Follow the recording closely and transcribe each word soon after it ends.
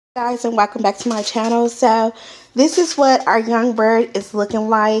Guys, and welcome back to my channel. So this is what our young bird is looking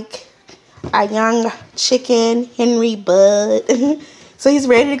like, our young chicken Henry Bud. So he's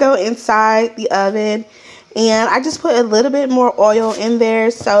ready to go inside the oven, and I just put a little bit more oil in there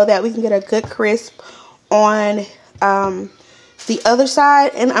so that we can get a good crisp on the other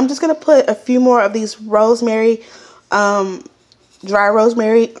side. And I'm just gonna put a few more of these rosemary, dry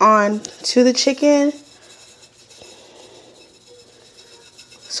rosemary on to the chicken,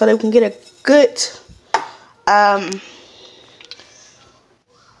 so that we can get a good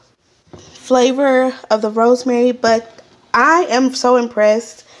flavor of the rosemary. But I am so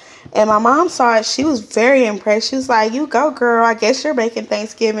impressed, and my mom saw it. She was very impressed. She was like, "You go, girl. I guess you're making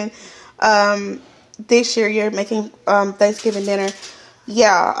Thanksgiving this year. You're making Thanksgiving dinner."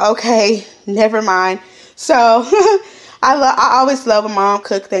 Yeah, okay, never mind. So I always love when mom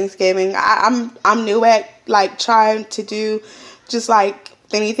cook Thanksgiving. I'm new at like trying to do just like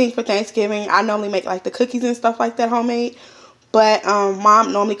anything for Thanksgiving. I normally make like the cookies and stuff like that homemade, but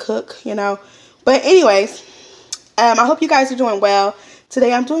mom normally cook, you know. But anyways, I hope you guys are doing well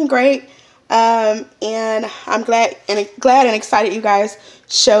today. I'm doing great, and I'm glad and excited you guys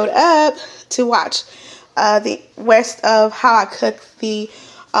showed up to watch the rest of how I cook the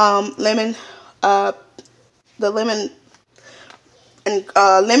lemon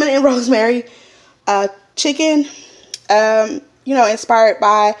and rosemary chicken. You know, inspired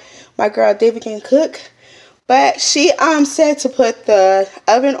by my girl Divas Can Cook. But she said to put the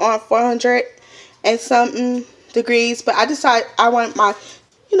oven on 400 and something degrees. But I decided I want my,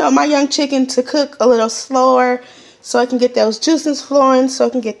 my young chicken to cook a little slower, so I can get those juices flowing, so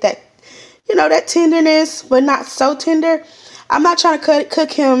I can get that, that tenderness, but not so tender. I'm not trying to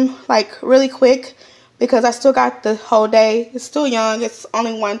cook him like really quick, because I still got the whole day. It's still young. It's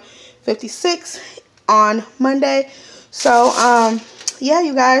only 1:56 on Monday. So, yeah,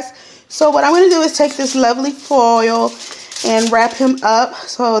 you guys. So what I'm going to do is take this lovely foil and wrap him up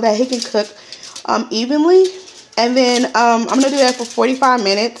so that he can cook evenly. And then I'm going to do that for 45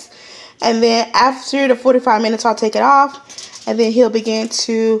 minutes. And then after the 45 minutes, I'll take it off. And then he'll begin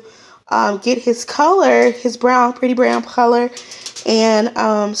to get his color, his brown, pretty brown color,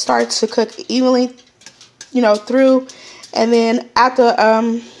 and start to cook evenly, through. And then after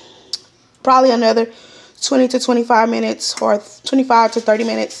probably another 20 to 25 minutes or 25 to 30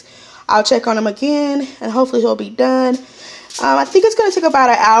 minutes, I'll check on him again, and hopefully he'll be done. I think it's going to take about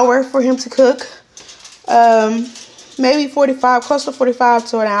an hour for him to cook. Maybe 45, close to 45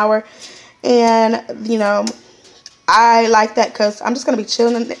 to an hour. And, I like that because I'm just going to be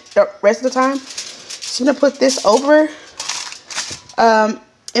chilling the rest of the time. So I'm going to put this over. And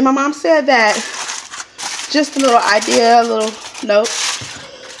my mom said that, just a little idea, a little note.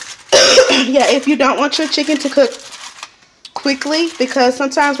 Yeah, if you don't want your chicken to cook quickly, because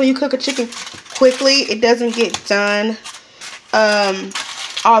sometimes when you cook a chicken quickly, it doesn't get done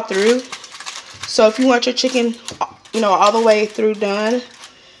all through. So if you want your chicken, all the way through done,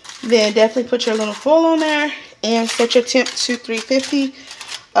 then definitely put your little foil on there and set your temp to 350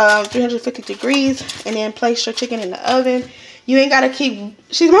 degrees, and then place your chicken in the oven. You ain't gotta keep.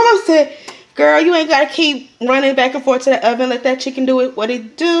 My mom said, "Girl, you ain't gotta keep running back and forth to the oven. Let that chicken do what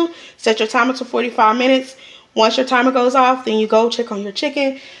it do. Set your timer to 45 minutes. Once your timer goes off, then you go check on your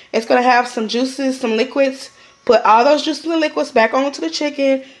chicken. It's gonna have some juices, some liquids. Put all those juices and liquids back onto the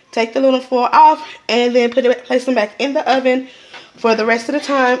chicken. Take the little foil off, and then place them back in the oven for the rest of the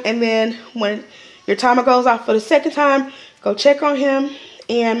time. And then when your timer goes off for the second time, go check on him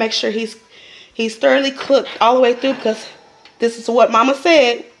and make sure he's thoroughly cooked all the way through, because this is what Mama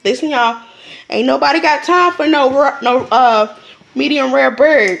said. Listen, y'all. Ain't nobody got time for no medium rare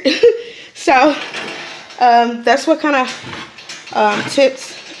bird." So that's what kind of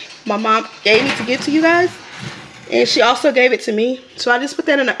tips my mom gave me to give to you guys, and she also gave it to me. So I just put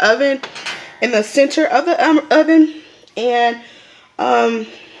that in the oven, in the center of the oven, and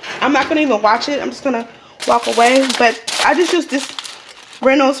I'm not gonna even watch it. I'm just gonna walk away. But I just use this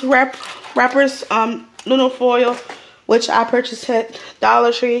Reynolds wrappers little foil, which I purchased at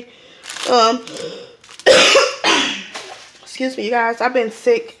Dollar Tree. Excuse me, you guys. I've been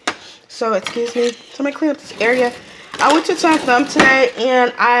sick, so excuse me. So I'm gonna clean up this area. I went to Tom Thumb today,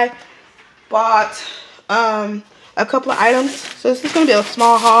 and I bought a couple of items. So this is gonna be a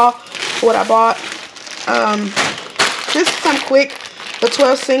small haul for what I bought. Just some quick. The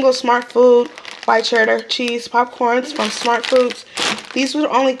 12 single Smart Food white cheddar cheese popcorns from Smart Foods. These were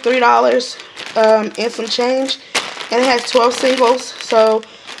only $3 and some change, and it has 12 singles, so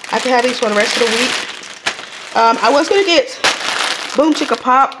I can have these for the rest of the week. I was gonna get Boom Chicka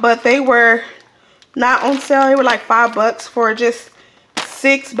Pop, but they were not on sale. They were like $5 for just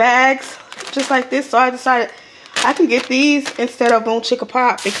 6 bags just like this. So I decided I can get these instead of Boom Chicka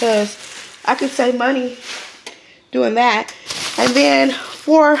Pop because I can save money doing that. And then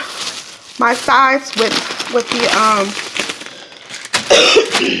for my sides with the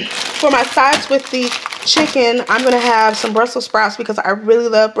for my sides with the chicken, I'm gonna have some Brussels sprouts because I really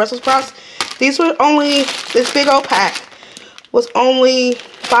love Brussels sprouts. These were only, this big old pack was only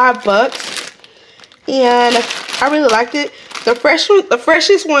 $5, and I really liked it. The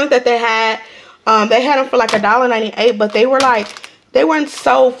freshest ones that they had them for like $1.98, but they weren't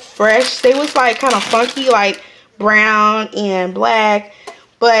so fresh. They was like kind of funky, like brown and black.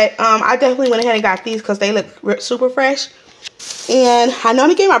 But I definitely went ahead and got these because they look super fresh. And I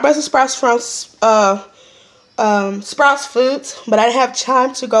normally get my Brussels sprouts from Sprouts Foods, but I didn't have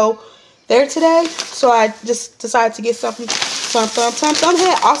time to go there today, so I just decided to get some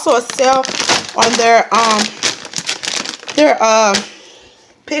had also a sale on their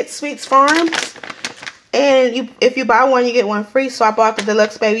Pit Sweets Farms, and if you buy one you get one free. So I bought the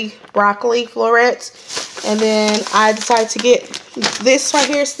deluxe baby broccoli florets, and then I decided to get this right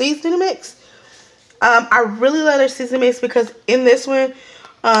here, seasoning mix. I really love their seasoning mix because in this one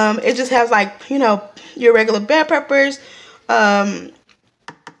it just has, like, you know, your regular bell peppers,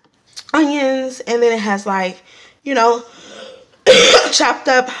 onions, and then it has, like, you know, chopped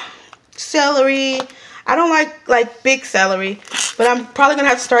up celery. I don't like big celery, but I'm probably gonna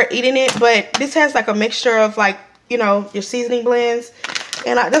have to start eating it. But this has like a mixture of, like, you know, your seasoning blends,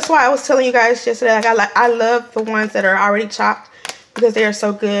 and that's why I was telling you guys yesterday, like, I love the ones that are already chopped because they are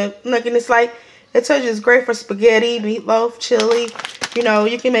so good. Look, and it's like, it tells you it's great for spaghetti, meatloaf, chili. You know,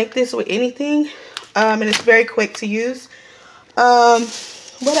 you can make this with anything, and it's very quick to use.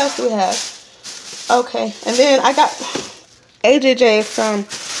 What else do we have? Okay, and then I got AJJ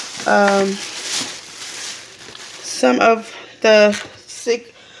some of the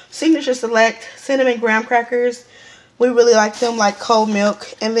Signature Select cinnamon graham crackers. We really like them, like cold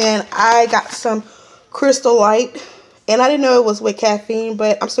milk. And then I got some Crystal Light, and I didn't know it was with caffeine,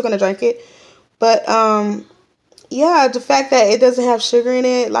 but I'm still gonna drink it. But yeah, the fact that it doesn't have sugar in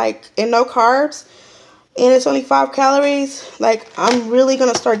it, like, and no carbs, and it's only 5 calories, like, I'm really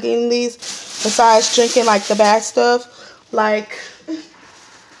gonna start getting these besides drinking, like, the bad stuff, like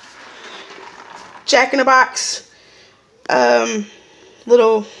Jack in the Box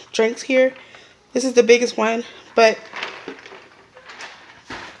little drinks here. This is the biggest one, but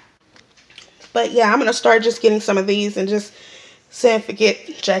yeah, I'm gonna start just getting some of these and just saying forget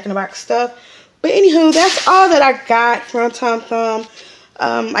Jack in the Box stuff. But anywho, that's all that I got from Tom Thumb.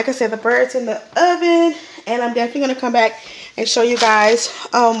 Like I said, the bird's in the oven, and I'm definitely gonna come back and show you guys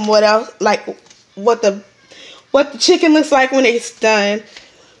what else, like what the chicken looks like when it's done.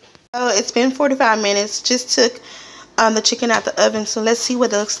 So it's been 45 minutes. Just took the chicken out the oven, so let's see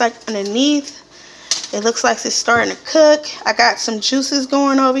what it looks like underneath. It looks like it's starting to cook. I got some juices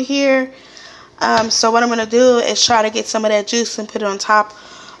going over here. So what I'm gonna do is try to get some of that juice and put it on top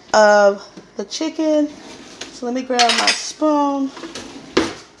of the chicken. So let me grab my spoon.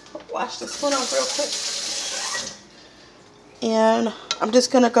 Wash the spoon off real quick. And I'm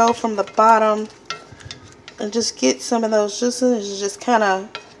just gonna go from the bottom and just get some of those juices. It's just kind of,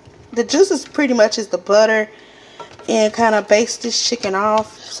 the juices pretty much is the butter, and kind of baste this chicken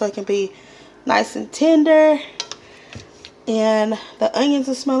off so it can be nice and tender. And the onions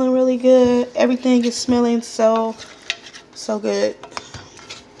are smelling really good. Everything is smelling so good.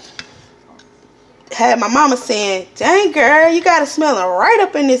 Had my mama saying, dang girl, you got it smelling right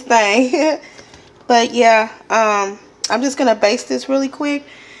up in this thing. But yeah, I'm just gonna baste this really quick,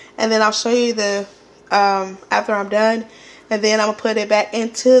 and then I'll show you the after I'm done, and then I'm gonna put it back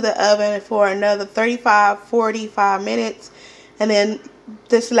into the oven for another 45 minutes, and then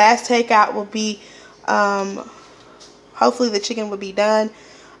this last takeout will be hopefully the chicken will be done.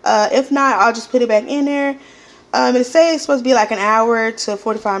 If not, I'll just put it back in there. It says it's supposed to be like an hour to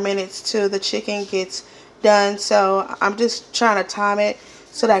 45 minutes till the chicken gets done, so I'm just trying to time it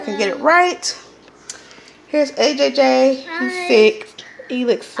so that I can get it right. Here's AJJ. Hi. He's sick. He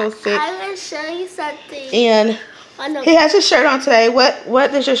looks so sick. I'm going to show you something. And he has his shirt on today.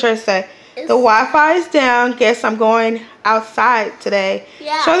 What does your shirt say? The Wi-Fi is down. Guess I'm going outside today.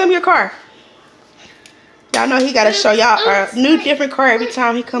 Yeah. Show them your car. Y'all know he got to show y'all a new different car every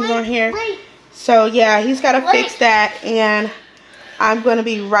time he comes on here. So yeah, he's got to fix that, and I'm going to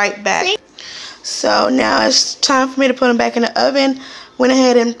be right back. So now it's time for me to put them back in the oven. Went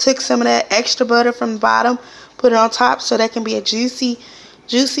ahead and took some of that extra butter from the bottom, put it on top so that can be a juicy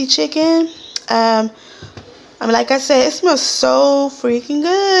chicken. I mean, like I said, it smells so freaking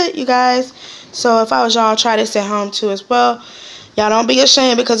good, you guys. So if I was y'all, try this at home too as well. Y'all don't be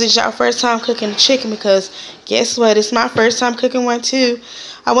ashamed because it's your first time cooking chicken, because guess what? It's my first time cooking one too.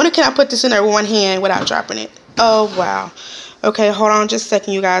 I wonder, can I put this in there with one hand without dropping it? Oh, wow. Okay, hold on just a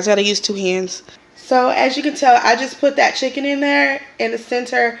second, you guys. I gotta use 2 hands. So, as you can tell, I just put that chicken in there in the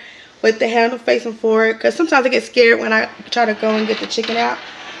center with the handle facing forward, because sometimes I get scared when I try to go and get the chicken out.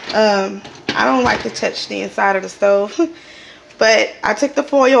 I don't like to touch the inside of the stove. But I took the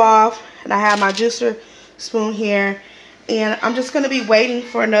foil off, and I have my juicer spoon here. And I'm just going to be waiting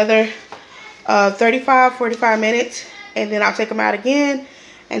for another 45 minutes. And then I'll take him out again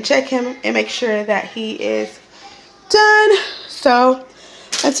and check him and make sure that he is done. So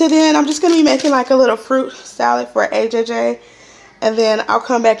until then, I'm just going to be making like a little fruit salad for AJJ. And then I'll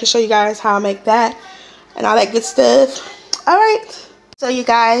come back and show you guys how I make that and all that good stuff. Alright. So you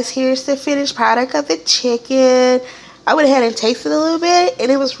guys, here's the finished product of the chicken. I went ahead and tasted a little bit,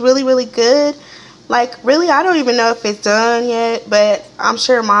 and it was really, really good. Like, really, I don't even know if it's done yet, but I'm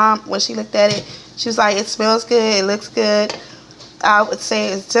sure Mom, when she looked at it, she was like, it smells good, it looks good. I would say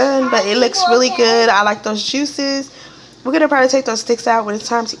it's done, but it looks really good. I like those juices. We're going to probably take those sticks out when it's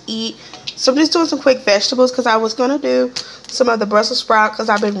time to eat. So I'm just doing some quick vegetables because I was going to do some of the Brussels sprouts because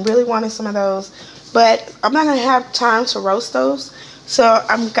I've been really wanting some of those. But I'm not going to have time to roast those. So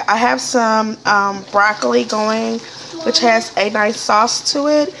I have some broccoli going, which has a nice sauce to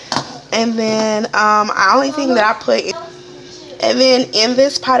it. And then the only thing that I put in, and then in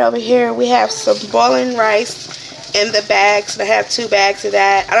this pot over here, we have some boiling rice in the bags. And I have 2 bags of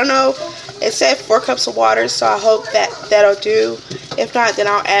that. I don't know. It said 4 cups of water, so I hope that that'll do. If not, then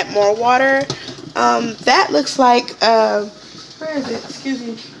I'll add more water. That looks like, where is it? Excuse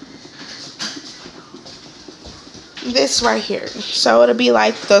me. This right here. So it'll be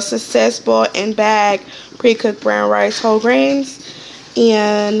like the Success Bowl and Bag pre-cooked brown rice whole grains.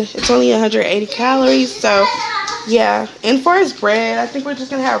 And it's only 180 calories. So, yeah. And for as bread, I think we're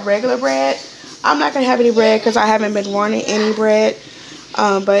just going to have regular bread. I'm not going to have any bread because I haven't been wanting any bread.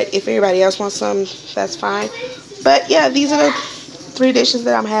 But if anybody else wants some, that's fine. But yeah, these are the 3 dishes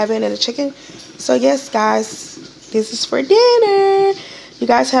that I'm having and the chicken. So yes, guys, this is for dinner. You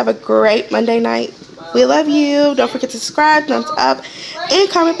guys have a great Monday night. We love you. Don't forget to subscribe, thumbs up, and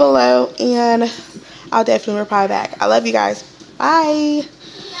comment below. And I'll definitely reply back. I love you guys. Bye.